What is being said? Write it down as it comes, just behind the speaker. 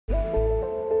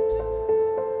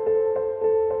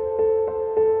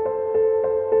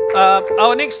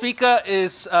Our next speaker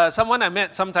is someone I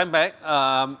met some time back.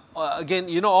 Again,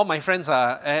 you know, all my friends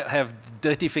have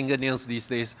dirty fingernails these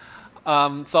days.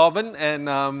 Thorben,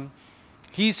 and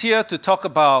he's here to talk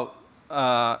about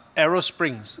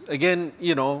Aerosprings. Again,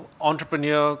 you know,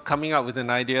 entrepreneur coming up with an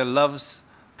idea, loves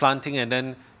planting, and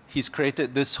then he's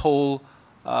created this whole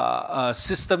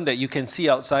system that you can see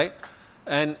outside.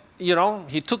 And, you know,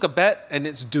 he took a bet, and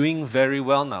it's doing very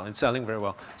well now. It's selling very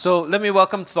well. So let me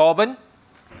welcome Thorben.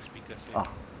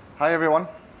 Hi, everyone.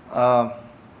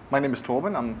 My name is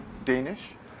Thorben. I'm Danish.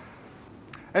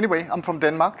 Anyway, I'm from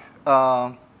Denmark.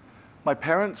 My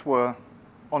parents were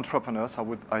entrepreneurs,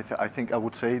 I think I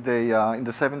would say. They, in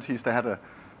the 70s, they had a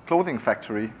clothing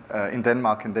factory in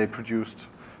Denmark, and they produced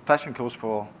fashion clothes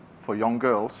for young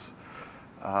girls.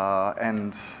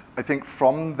 And I think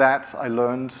from that, I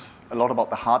learned a lot about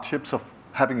the hardships of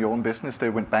having your own business. They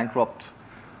went bankrupt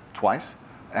twice,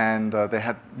 and they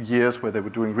had years where they were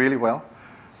doing really well.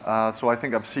 So I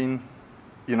think I've seen,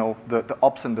 you know, the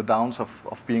ups and the downs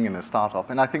of being in a startup.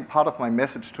 And I think part of my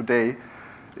message today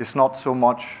is not so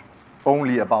much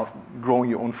only about growing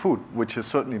your own food, which is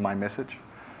certainly my message.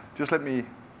 Just let me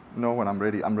know when I'm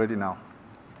ready. I'm ready now.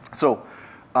 So,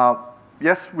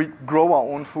 yes, we grow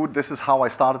our own food. This is how I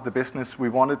started the business. We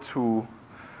wanted to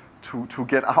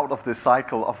get out of this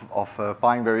cycle of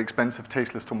buying very expensive,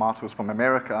 tasteless tomatoes from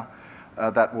America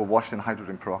that were washed in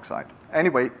hydrogen peroxide.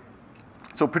 Anyway,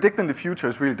 so predicting the future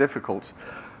is really difficult.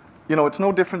 You know, it's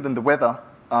no different than the weather.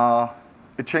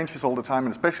 It changes all the time,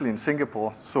 and especially in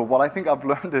Singapore. So what I think I've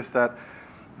learned is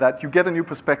that you get a new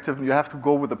perspective, and you have to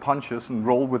go with the punches and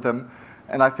roll with them.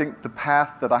 And I think the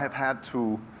path that I have had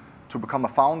to become a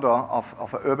founder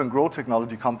of an urban grow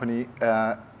technology company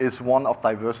is one of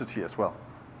diversity as well.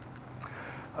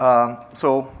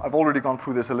 So I've already gone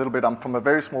through this a little bit. I'm from a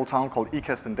very small town called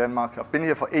Ikast in Denmark. I've been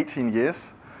here for 18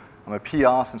 years. I'm a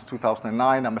PR since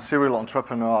 2009. I'm a serial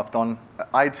entrepreneur. I've done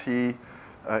IT,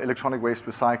 electronic waste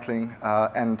recycling,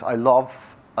 and I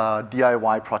love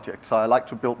DIY projects. So I like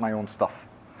to build my own stuff.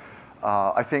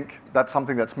 I think that's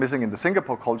something that's missing in the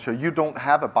Singapore culture. You don't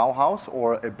have a Bauhaus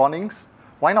or a Bunnings.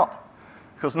 Why not?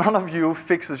 Because none of you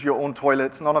fixes your own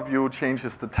toilets. None of you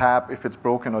changes the tap if it's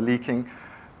broken or leaking.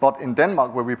 But in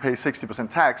Denmark, where we pay 60%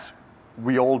 tax,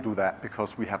 we all do that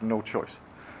because we have no choice.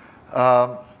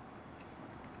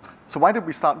 So why did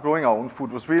we start growing our own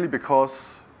food? It was really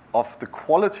because of the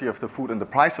quality of the food and the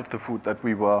price of the food that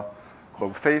we were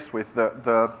faced with.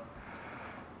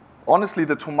 Honestly,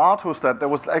 the tomatoes there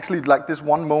was actually like this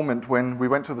one moment when we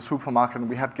went to the supermarket and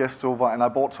we had guests over, and I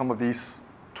bought some of these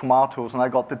tomatoes, and I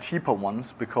got the cheaper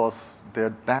ones because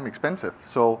they're damn expensive.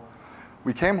 So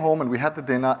we came home and we had the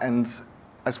dinner, and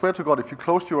I swear to God, if you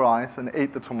closed your eyes and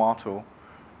ate the tomato,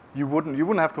 you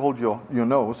wouldn't have to hold your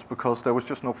nose because there was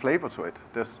just no flavor to it.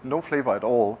 There's no flavor at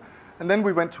all. And then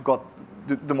we went to got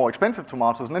the more expensive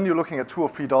tomatoes, and then you're looking at $2 or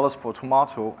 $3 for a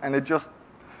tomato, and it just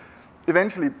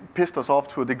eventually pissed us off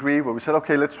to a degree where we said,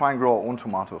 okay, let's try and grow our own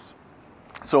tomatoes.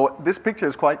 So this picture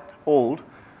is quite old,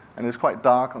 and it's quite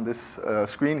dark on this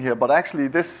screen here, but actually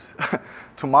this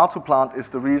tomato plant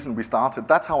is the reason we started.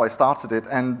 That's how I started it,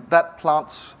 and that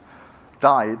plant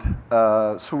died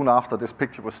soon after this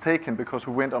picture was taken because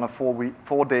we went on a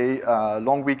four-day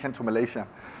long weekend to Malaysia.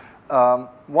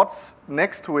 What's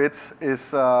next to it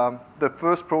is the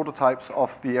first prototypes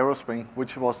of the Aerospring,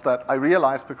 which was that I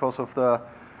realized because of the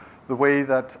way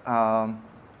that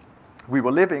we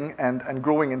were living and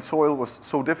growing in soil was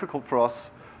so difficult for us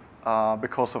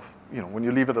because of, you know, when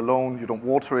you leave it alone, you don't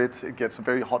water it, it gets a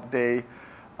very hot day.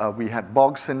 We had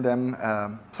bugs in them.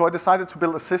 So I decided to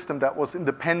build a system that was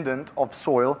independent of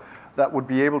soil, that would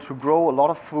be able to grow a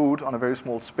lot of food on a very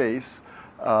small space.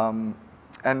 And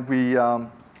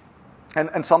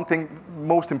something,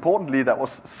 most importantly, that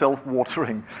was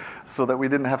self-watering, so that we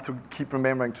didn't have to keep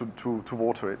remembering to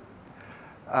water it.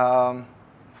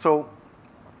 So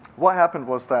what happened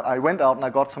was that I went out and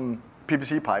I got some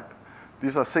PVC pipe.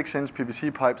 These are 6-inch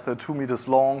PVC pipes. They're 2 meters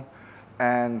long,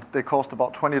 and they cost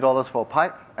about $20 for a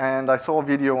pipe. And I saw a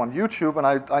video on YouTube, and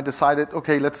I decided,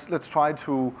 okay, let's try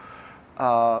to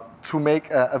make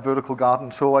a vertical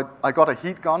garden. So I got a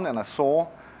heat gun and a saw,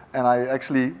 and I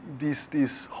actually,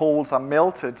 these holes are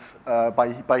melted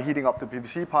by heating up the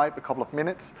PVC pipe a couple of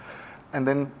minutes, and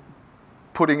then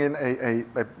putting in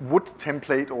a wood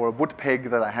template or a wood peg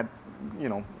that I had, you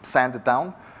know, sanded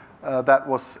down. That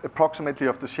was approximately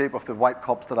of the shape of the white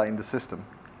cups that are in the system.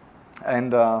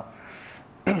 And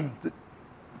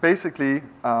basically,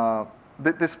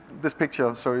 this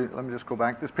picture, sorry, let me just go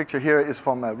back. This picture here is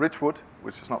from Ridgewood,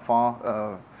 which is not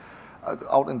far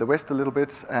out in the west a little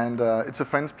bit, and it's a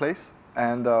friend's place.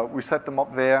 And we set them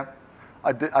up there.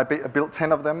 I built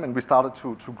 10 of them, and we started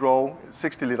to grow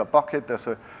 60-liter bucket. There's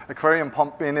an aquarium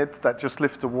pump in it that just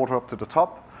lifts the water up to the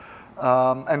top.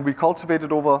 And we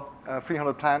cultivated over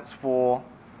 300 plants for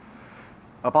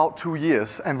about 2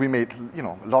 years, and we made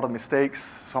a lot of mistakes.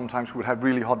 Sometimes we would have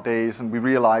really hot days, and we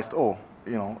realized,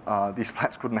 these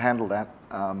plants couldn't handle that.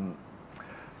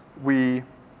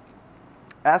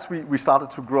 As we started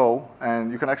to grow,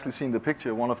 and you can actually see in the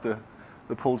picture one of the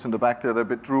poles in the back there, they're a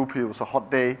bit droopy. It was a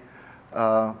hot day.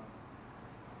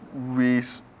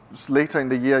 Later in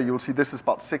the year, you'll see this is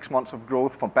about 6 months of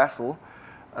growth for basil.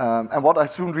 And what I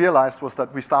soon realized was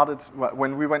that we started,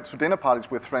 when we went to dinner parties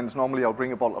with friends, normally I'll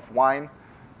bring a bottle of wine,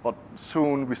 but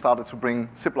soon we started to bring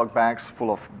Ziploc bags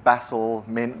full of basil,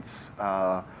 mint,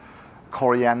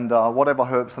 coriander, whatever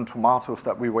herbs and tomatoes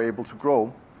that we were able to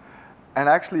grow. And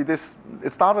actually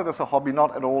it started as a hobby,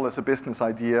 not at all as a business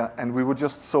idea, and we were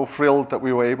just so thrilled that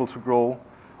we were able to grow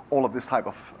all of this type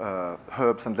of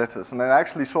herbs and lettuce. And it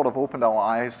actually sort of opened our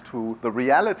eyes to the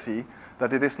reality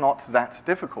that it is not that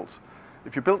difficult.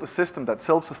 If you build a system that's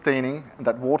self-sustaining and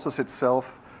that waters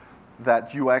itself,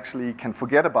 that you actually can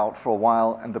forget about for a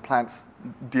while and the plants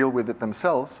deal with it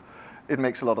themselves, it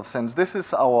makes a lot of sense. This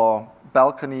is our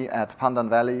balcony at Pandan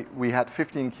Valley. We had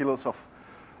 15 kilos of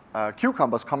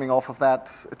cucumbers coming off of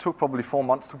that. It took probably 4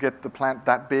 months to get the plant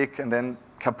that big, and then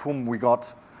kapoom, we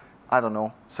got,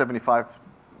 75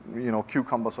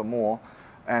 cucumbers or more.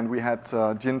 And we had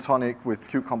gin tonic with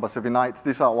cucumbers every night.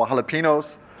 These are our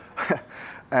jalapenos.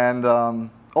 And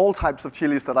all types of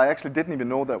chilies that I actually didn't even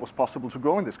know that was possible to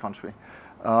grow in this country.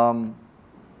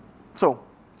 So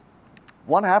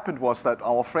what happened was that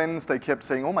our friends, they kept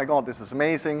saying, oh my God, this is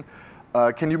amazing.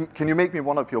 Can you make me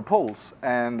one of your poles?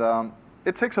 And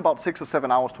it takes about 6 or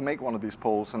 7 hours to make one of these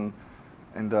poles, and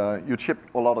you chip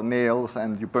a lot of nails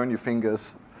and you burn your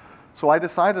fingers. So I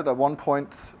decided at one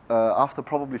point, after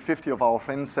probably 50 of our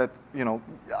friends said,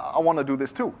 I want to do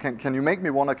this too. Can you make me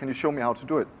one, or can you show me how to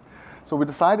do it? So we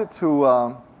decided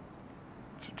to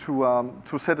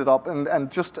set it up,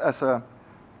 and just as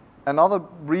another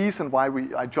reason why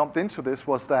I jumped into this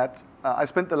was that I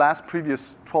spent the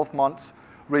previous 12 months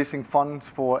raising funds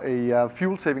for a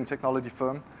fuel-saving technology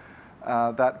firm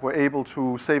that were able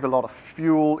to save a lot of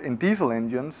fuel in diesel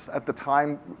engines. At the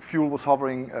time, fuel was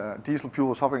hovering, diesel fuel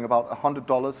was hovering about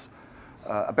 $100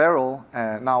 a barrel.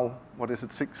 Now, what is it,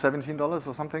 $17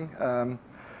 or something?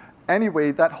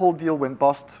 Anyway, that whole deal went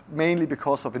bust, mainly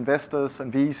because of investors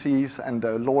and VCs and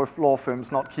law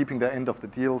firms not keeping their end of the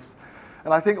deals.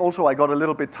 And I think also I got a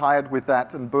little bit tired with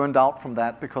that and burned out from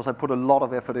that because I put a lot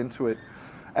of effort into it.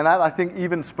 And that, I think,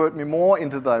 even spurred me more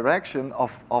into the direction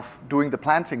of doing the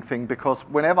planting thing, because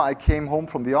whenever I came home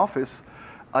from the office,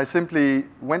 I simply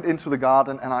went into the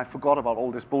garden and I forgot about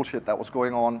all this bullshit that was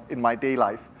going on in my day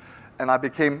life. And I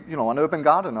became, an urban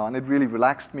gardener, and it really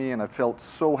relaxed me, and I felt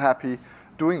so happy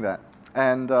doing that.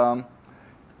 And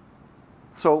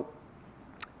so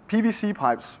PVC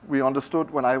pipes, we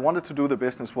understood when I wanted to do the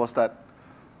business, was that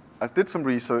I did some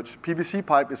research. PVC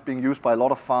pipe is being used by a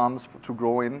lot of farms to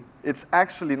grow in. It's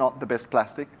actually not the best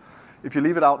plastic. If you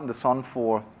leave it out in the sun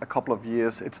for a couple of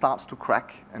years, it starts to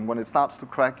crack. And when it starts to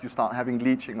crack, you start having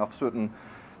leaching of certain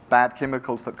bad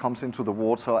chemicals that comes into the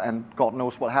water, and God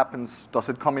knows what happens. Does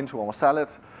it come into our salad?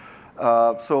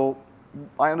 So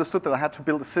I understood that I had to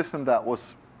build a system that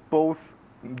was both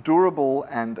durable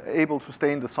and able to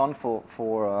stay in the sun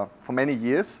for many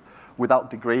years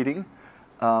without degrading.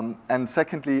 And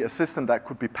secondly, a system that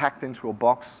could be packed into a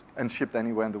box and shipped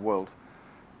anywhere in the world.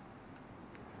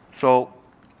 So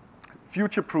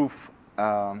future-proof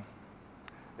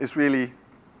is really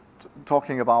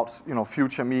talking about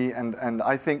FutureME, and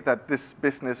I think that this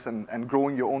business and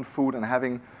growing your own food and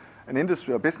having an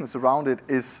industry or business around it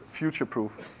is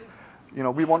future-proof.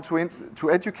 We want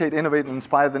to educate, innovate, and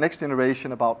inspire the next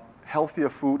generation about healthier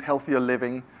food, healthier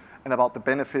living, and about the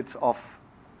benefits of.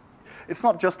 It's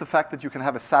not just the fact that you can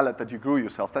have a salad that you grew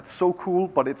yourself. That's so cool,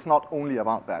 but it's not only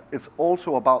about that. It's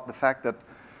also about the fact that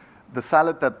the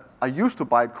salad that I used to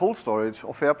buy at cold storage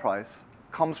or fair price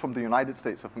comes from the United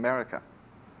States of America.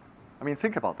 I mean,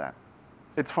 think about that.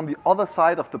 It's from the other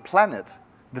side of the planet,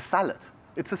 the salad.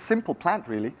 It's a simple plant,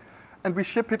 really. And we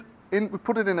ship it in, we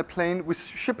put it in a plane, we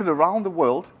ship it around the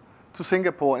world to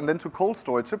Singapore and then to cold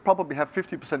storage. It probably have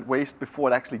 50% waste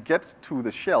before it actually gets to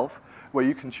the shelf where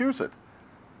you can choose it.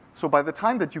 So by the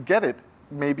time that you get it,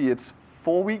 maybe it's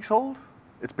 4 weeks old.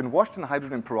 It's been washed in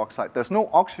hydrogen peroxide. There's no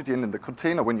oxygen in the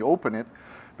container when you open it,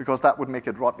 because that would make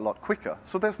it rot a lot quicker.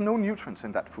 So there's no nutrients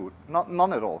in that food,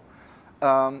 none at all.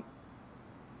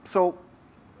 So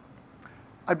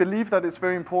I believe that it's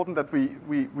very important that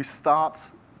we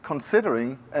start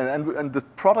considering, and the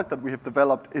product that we have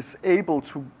developed is able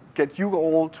to get you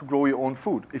all to grow your own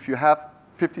food if you have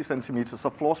 50 centimeters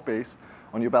of floor space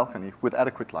on your balcony with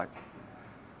adequate light.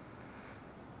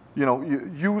 You know, you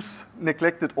use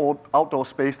neglected outdoor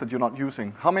space that you're not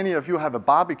using. How many of you have a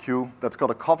barbecue that's got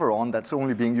a cover on that's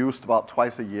only being used about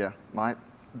twice a year, right?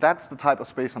 That's the type of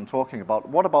space I'm talking about.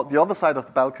 What about the other side of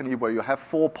the balcony where you have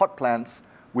 4 pot plants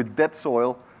with dead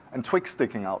soil and twigs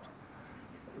sticking out?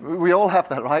 We all have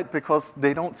that, right? Because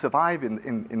they don't survive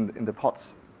in the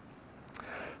pots.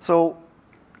 So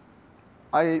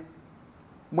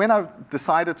when I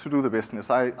decided to do the business,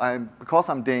 because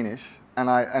I'm Danish,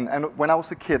 and when I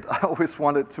was a kid, I always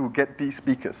wanted to get these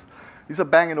speakers. These are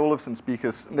Bang & Olufsen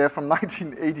speakers. They're from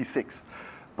 1986,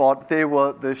 but they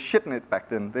were the shitnet back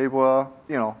then. They were,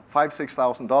 you know,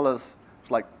 $5,000–6,000. It's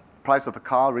like price of a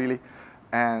car, really.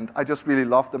 And I just really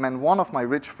loved them. And one of my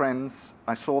rich friends,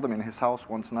 I saw them in his house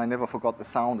once, and I never forgot the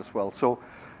sound as well. So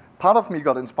part of me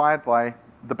got inspired by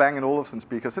the Bang & Olufsen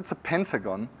speakers. It's a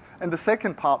pentagon. And the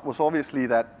second part was obviously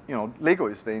that, you know, Lego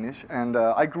is Danish, and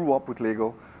I grew up with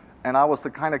Lego. And I was the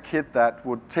kind of kid that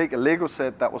would take a Lego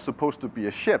set that was supposed to be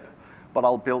a ship, but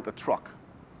I'll build a truck.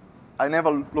 I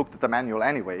never looked at the manual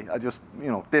anyway. I just, you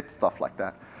know, did stuff like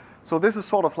that. So this is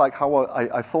sort of like how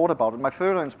I thought about it. My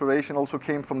further inspiration also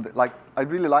came from, I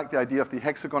really like the idea of the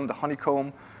hexagon, the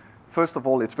honeycomb. First of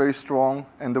all, it's very strong,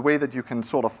 and the way that you can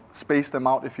sort of space them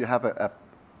out if you have a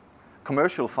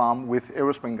commercial farm with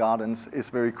Aerospring gardens is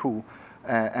very cool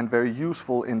and very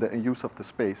useful in the use of the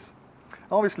space.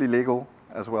 Obviously Lego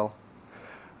as well.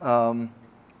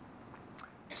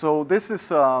 So this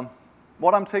is,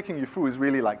 what I'm taking you through is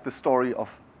really like the story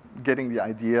of getting the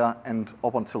idea and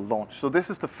up until launch. So this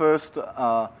is the first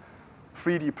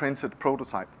 3D printed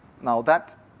prototype. Now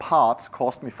that part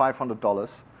cost me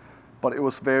 $500, but it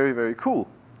was very, very cool.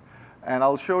 And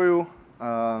I'll show you,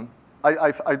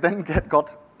 I then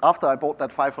got, after I bought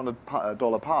that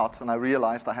 $500 part and I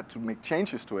realized I had to make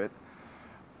changes to it,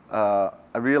 I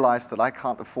realized that I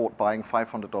can't afford buying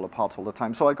 $500 parts all the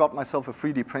time. So I got myself a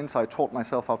 3D printer. I taught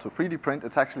myself how to 3D print.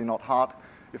 It's actually not hard.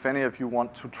 If any of you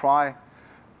want to try,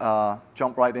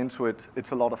 jump right into it.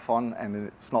 It's a lot of fun, and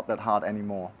it's not that hard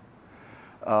anymore.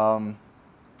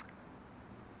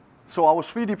 So I was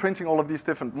 3D printing all of these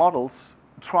different models,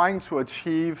 trying to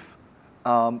achieve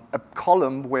a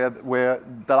column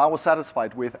that I was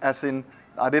satisfied with, as in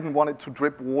I didn't want it to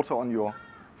drip water on your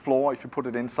floor if you put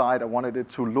it inside. I wanted it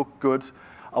to look good.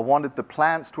 I wanted the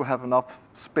plants to have enough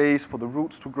space for the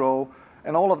roots to grow.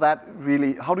 And all of that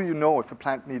really, how do you know if a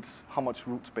plant needs how much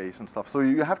root space and stuff? So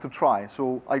you have to try.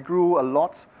 So I grew a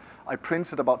lot. I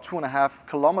printed about 2.5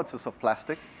 kilometers of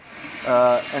plastic.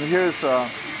 And here's,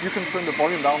 you can turn the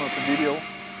volume down of the video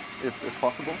if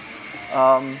possible.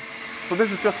 So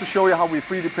this is just to show you how we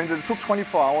 3D printed. It took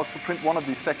 24 hours to print one of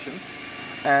these sections.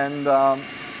 And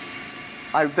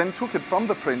I then took it from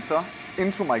the printer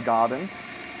into my garden.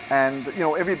 And you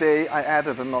know, every day I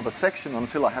added another section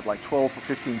until I had like 12 or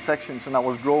 15 sections, and I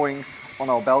was growing on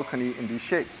our balcony in these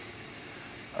shapes.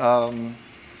 Let me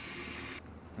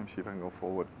see if I can go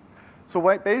forward. So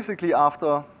basically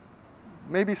after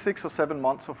maybe 6 or 7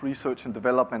 months of research and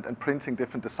development and printing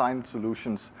different design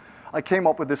solutions, I came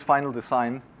up with this final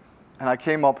design. And I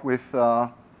came up with,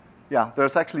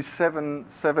 there's actually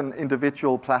seven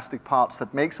individual plastic parts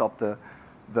that makes up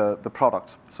the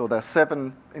product. So there's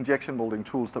 7 injection molding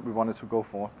tools that we wanted to go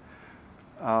for.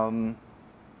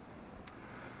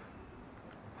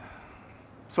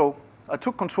 So I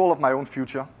took control of my own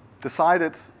future,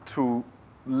 decided to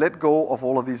let go of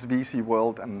all of these VC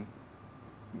world and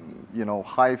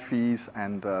high fees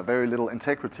and very little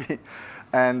integrity,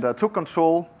 and took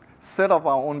control, set up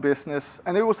our own business,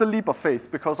 and it was a leap of faith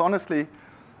because honestly,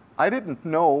 I didn't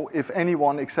know if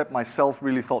anyone except myself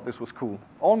really thought this was cool.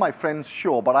 All my friends,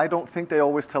 sure, but I don't think they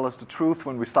always tell us the truth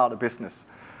when we start a business.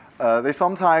 They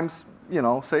sometimes,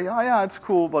 say, oh yeah, it's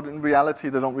cool, but in reality,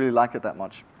 they don't really like it that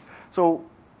much. So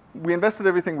we invested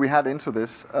everything we had into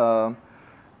this,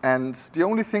 and the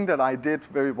only thing that I did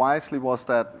very wisely was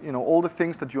that, all the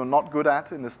things that you're not good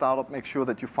at in the startup, make sure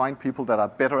that you find people that are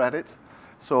better at it.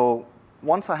 So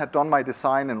once I had done my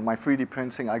design and my 3D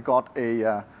printing, I got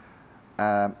a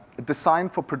design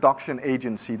for production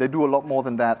agency. They do a lot more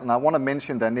than that, and I want to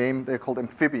mention their name. They're called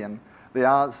Amphibian. They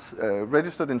are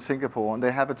registered in Singapore, and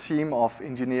they have a team of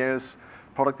engineers,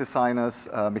 product designers,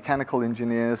 mechanical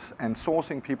engineers, and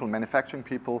sourcing people, manufacturing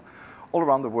people all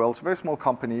around the world. It's a very small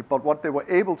company, but what they were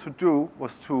able to do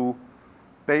was to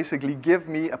basically give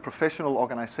me a professional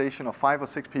organization of 5 or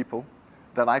 6 people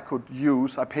that I could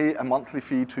use. I pay a monthly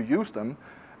fee to use them,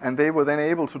 and they were then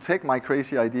able to take my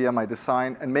crazy idea, my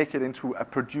design, and make it into a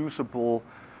producible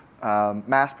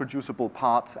mass-producible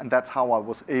part, and that's how I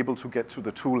was able to get to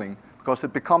the tooling, because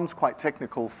it becomes quite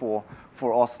technical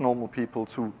for us normal people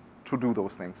to do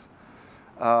those things.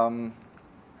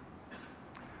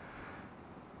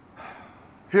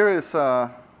 Here is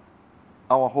our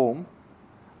home,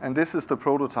 and this is the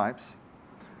prototypes.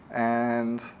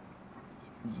 And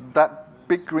that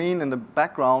big green in the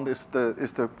background is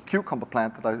the cucumber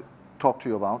plant that I talked to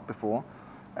you about before.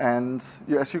 And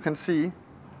as you can see,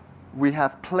 we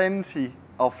have plenty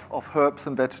of herbs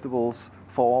and vegetables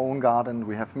for our own garden.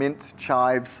 We have mint,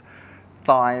 chives,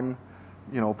 thyme,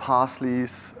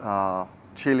 parsleys,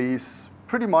 chilies,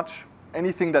 pretty much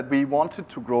anything that we wanted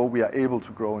to grow, we are able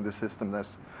to grow in the system.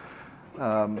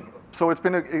 So it's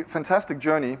been a fantastic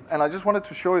journey, and I just wanted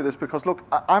to show you this because, look,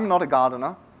 I'm not a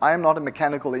gardener. I am not a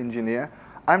mechanical engineer.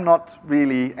 I'm not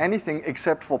really anything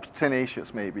except for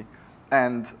tenacious, maybe.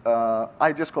 And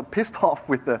I just got pissed off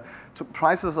with the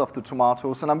prices of the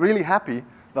tomatoes, and I'm really happy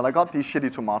that I got these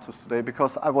shitty tomatoes today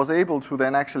because I was able to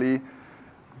then actually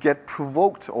get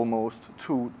provoked almost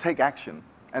to take action.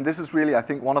 And this is really, I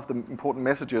think, one of the important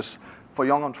messages for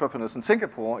young entrepreneurs in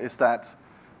Singapore is that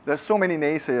there's so many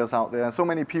naysayers out there, so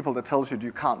many people that tells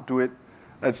you can't do it,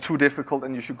 that's too difficult,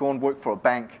 and you should go and work for a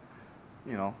bank,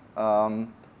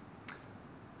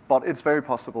 but it's very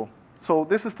possible. So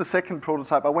this is the second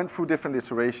prototype. I went through different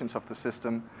iterations of the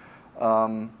system.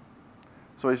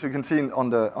 So as you can see on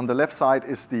the left side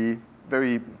is the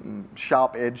very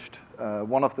sharp-edged,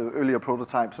 one of the earlier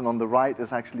prototypes, and on the right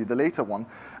is actually the later one.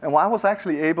 And I was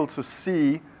actually able to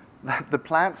see that the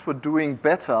plants were doing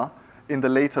better in the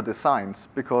later designs,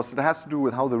 because it has to do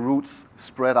with how the roots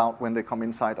spread out when they come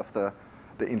inside of the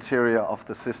interior of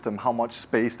the system, how much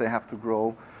space they have to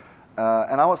grow.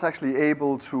 And I was actually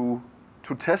able to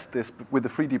test this with the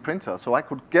 3D printer. So I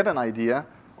could get an idea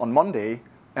on Monday,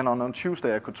 and on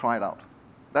Tuesday I could try it out.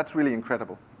 That's really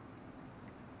incredible.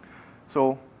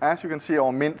 So as you can see,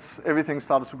 our mints, everything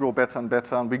started to grow better and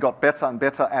better, and we got better and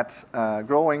better at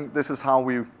growing. This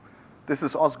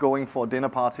is us going for a dinner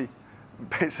party,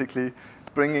 basically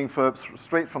bringing herbs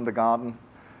straight from the garden.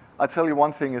 I tell you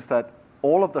one thing is that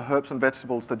all of the herbs and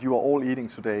vegetables that you are all eating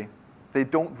today, they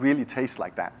don't really taste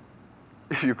like that.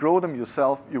 If you grow them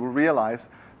yourself, you will realize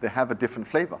they have a different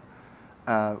flavor.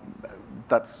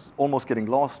 That's almost getting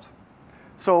lost.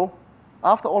 So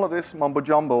after all of this mumbo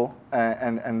jumbo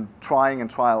and trying and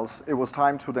trials, it was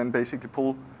time to then basically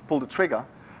pull the trigger.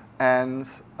 And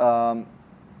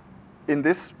in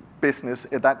this business,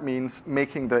 that means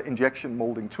making the injection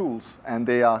molding tools, and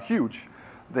they are huge.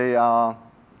 They are,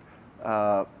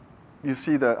 you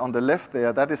see on the left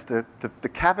there, that is the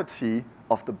cavity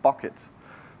of the bucket.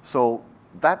 So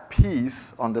that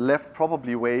piece on the left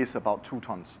probably weighs about 2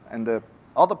 tons, and the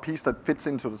other piece that fits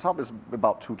into the top is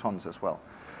about 2 tons as well.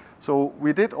 So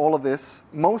we did all of this.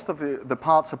 Most of the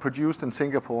parts are produced in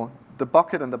Singapore. The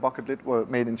bucket and the bucket lid were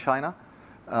made in China.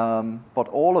 But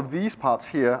all of these parts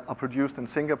here are produced in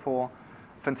Singapore.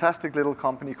 Fantastic little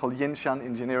company called Yinshan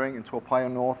Engineering in Toa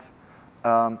Payoh North.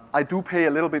 I do pay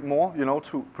a little bit more,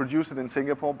 to produce it in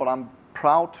Singapore, but I'm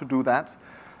proud to do that.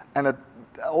 And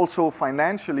also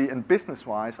financially and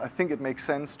business-wise, I think it makes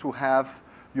sense to have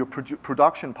your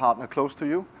production partner close to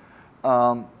you.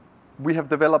 We have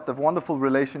developed a wonderful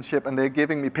relationship, and they're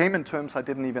giving me payment terms I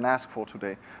didn't even ask for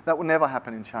today. That would never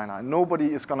happen in China.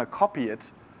 Nobody is going to copy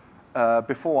it.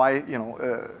 Before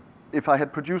if I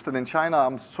had produced it in China,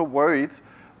 I'm so worried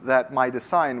that my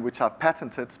design, which I've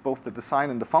patented, both the design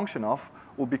and the function of,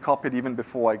 will be copied even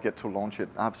before I get to launch it.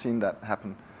 I've seen that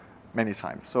happen many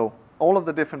times. So all of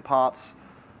the different parts,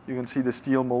 you can see the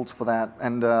steel molds for that.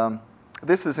 And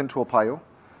this is in Toa Payoh.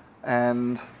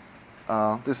 And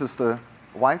this is the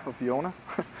wife of the owner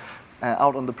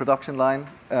out on the production line.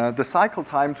 The cycle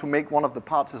time to make one of the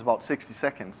parts is about 60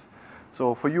 seconds.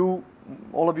 So for you,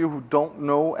 all of you who don't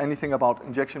know anything about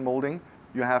injection molding,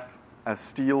 you have a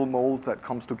steel mold that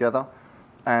comes together.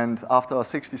 And after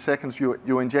 60 seconds,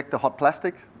 you inject the hot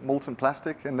plastic, molten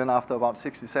plastic, and then after about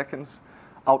 60 seconds,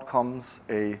 out comes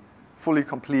a fully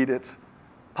completed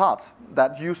part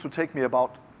that used to take me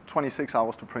about 26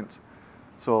 hours to print.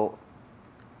 So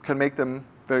can make them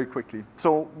very quickly.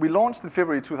 So we launched in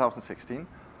February 2016.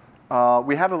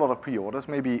 We had a lot of pre-orders,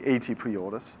 maybe 80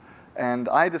 pre-orders. And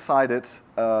we decided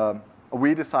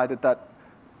that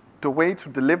the way to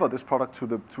deliver this product to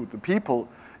the people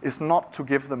is not to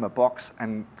give them a box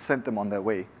and send them on their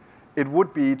way. It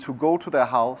would be to go to their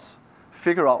house,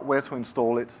 figure out where to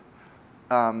install it,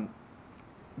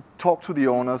 talk to the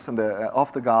owners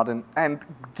of the garden, and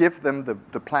give them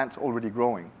the plants already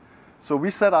growing. So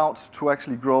we set out to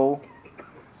actually grow,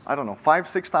 I don't know, 5,000 to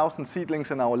 6,000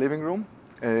 seedlings in our living room.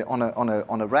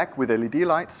 on a rack with LED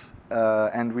lights,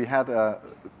 and we had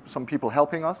some people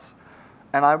helping us.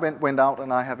 And I went out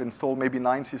and I have installed maybe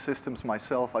 90 systems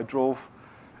myself. I drove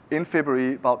in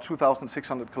February about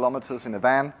 2,600 kilometers in a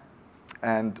van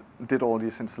and did all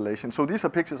these installations. So these are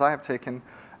pictures I have taken,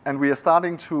 and we are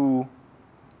starting to,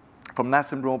 from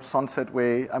Nassim Road, Sunset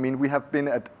Way. I mean, we have been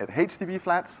at HDB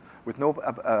flats with no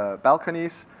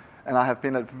balconies, and I have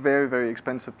been at very, very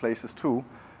expensive places too.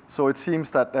 So it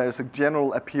seems that there is a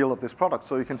general appeal of this product.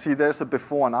 So you can see there's a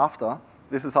before and after.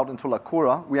 This is out in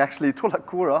Tulakura.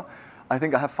 Tulakura, I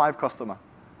think I have 5 customers.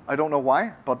 I don't know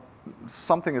why, but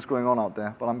something is going on out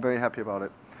there, but I'm very happy about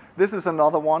it. This is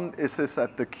another one. This is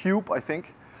at the Cube, I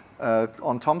think,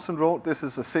 on Thompson Road. This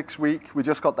is a 6-week. We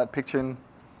just got that picture in,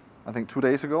 I think, 2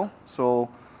 days ago. So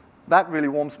that really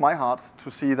warms my heart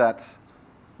to see that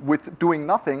with doing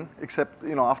nothing, except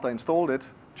after I installed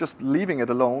it, just leaving it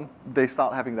alone, they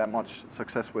start having that much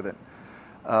success with it.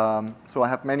 So I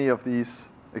have many of these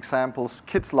examples.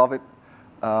 Kids love it.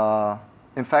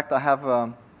 In fact, I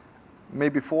have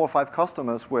maybe 4 or 5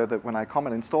 customers where when I come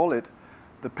and install it,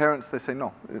 the parents, they say,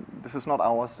 no, this is not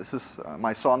ours, this is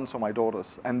my son's or my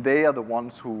daughter's. And they are the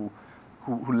ones who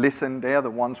listen, they are the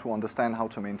ones who understand how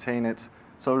to maintain it.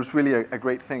 So it's really a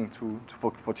great thing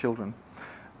for children.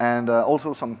 And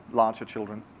also some larger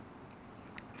children.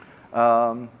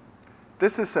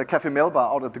 This is Cafe Melba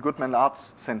out at the Goodman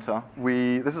Arts Center.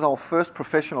 This is our first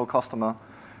professional customer,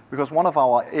 because one of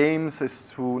our aims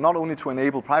is to not only to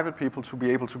enable private people to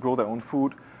be able to grow their own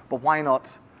food, but why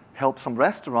not help some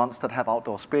restaurants that have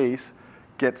outdoor space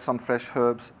get some fresh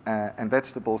herbs and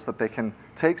vegetables that they can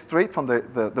take straight from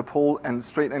the pole and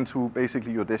straight into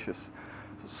basically your dishes.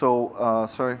 So,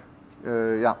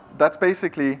 yeah, that's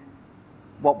basically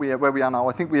where we are now.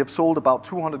 I think we have sold about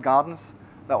 200 gardens.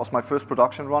 That was my first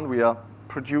production run. We are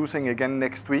producing again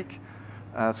next week,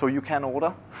 so you can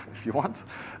order if you want.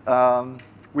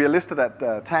 We are listed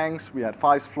at Tangs, we had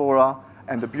Fai's Flora,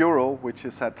 and the Bureau, which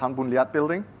is at Tan Bun Liat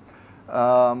building.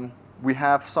 We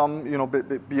have some,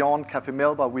 beyond Cafe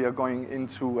Melba, we are going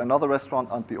into another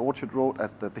restaurant on the Orchard Road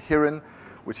at the Heron,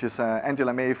 which is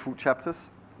Angela May Food Chapters,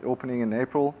 opening in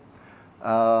April.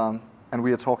 And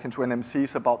we are talking to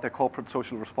NMCs about their corporate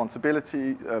social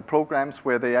responsibility programs,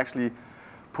 where they actually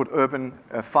put urban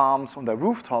farms on their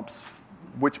rooftops,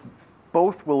 which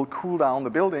both will cool down the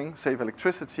building, save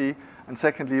electricity, and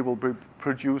secondly will be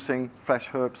producing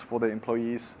fresh herbs for the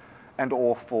employees and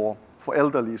or for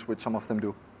elderlies, which some of them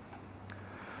do.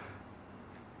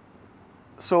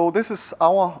 So this is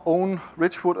our own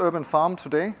Richwood urban farm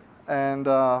today, and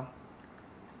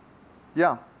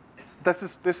yeah, this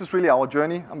is really our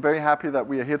journey. I'm very happy that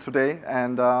we are here today,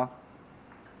 and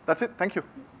that's it. Thank you.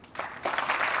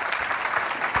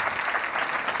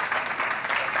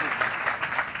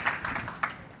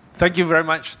 Thank you very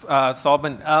much,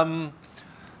 Thorben.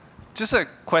 Just a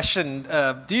question.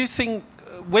 Do you think,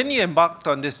 when you embarked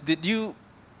on this, did you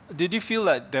feel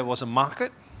that there was a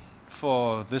market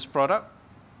for this product?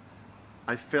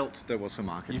 I felt there was a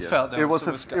market. You yes. felt there was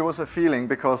it was a feeling,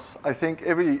 because I think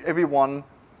everyone,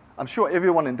 I'm sure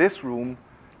everyone in this room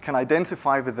can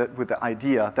identify with the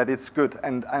idea that it's good.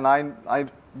 And I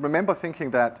remember thinking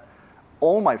that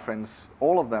all my friends,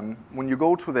 all of them, when you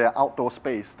go to their outdoor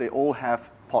space, they all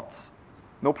have pots.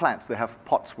 No plants, they have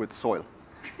pots with soil.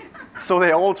 So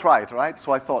they all tried, right?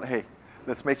 So I thought, hey,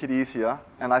 let's make it easier.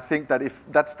 And I think that if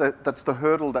that's the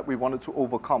hurdle that we wanted to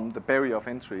overcome, the barrier of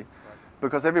entry, right.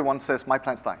 Because everyone says, my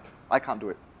plants die. I can't do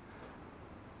it.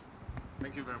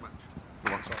 Thank you very much.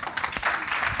 You're welcome.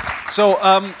 So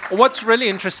what's really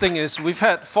interesting is we've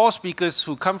had 4 speakers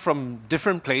who come from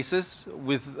different places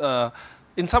with,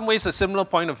 in some ways, a similar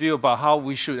point of view about how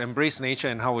we should embrace nature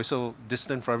and how we're so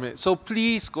distant from it. So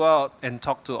please go out and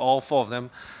talk to all 4 of them,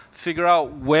 figure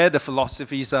out where the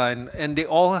philosophies are, and they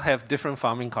all have different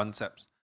farming concepts.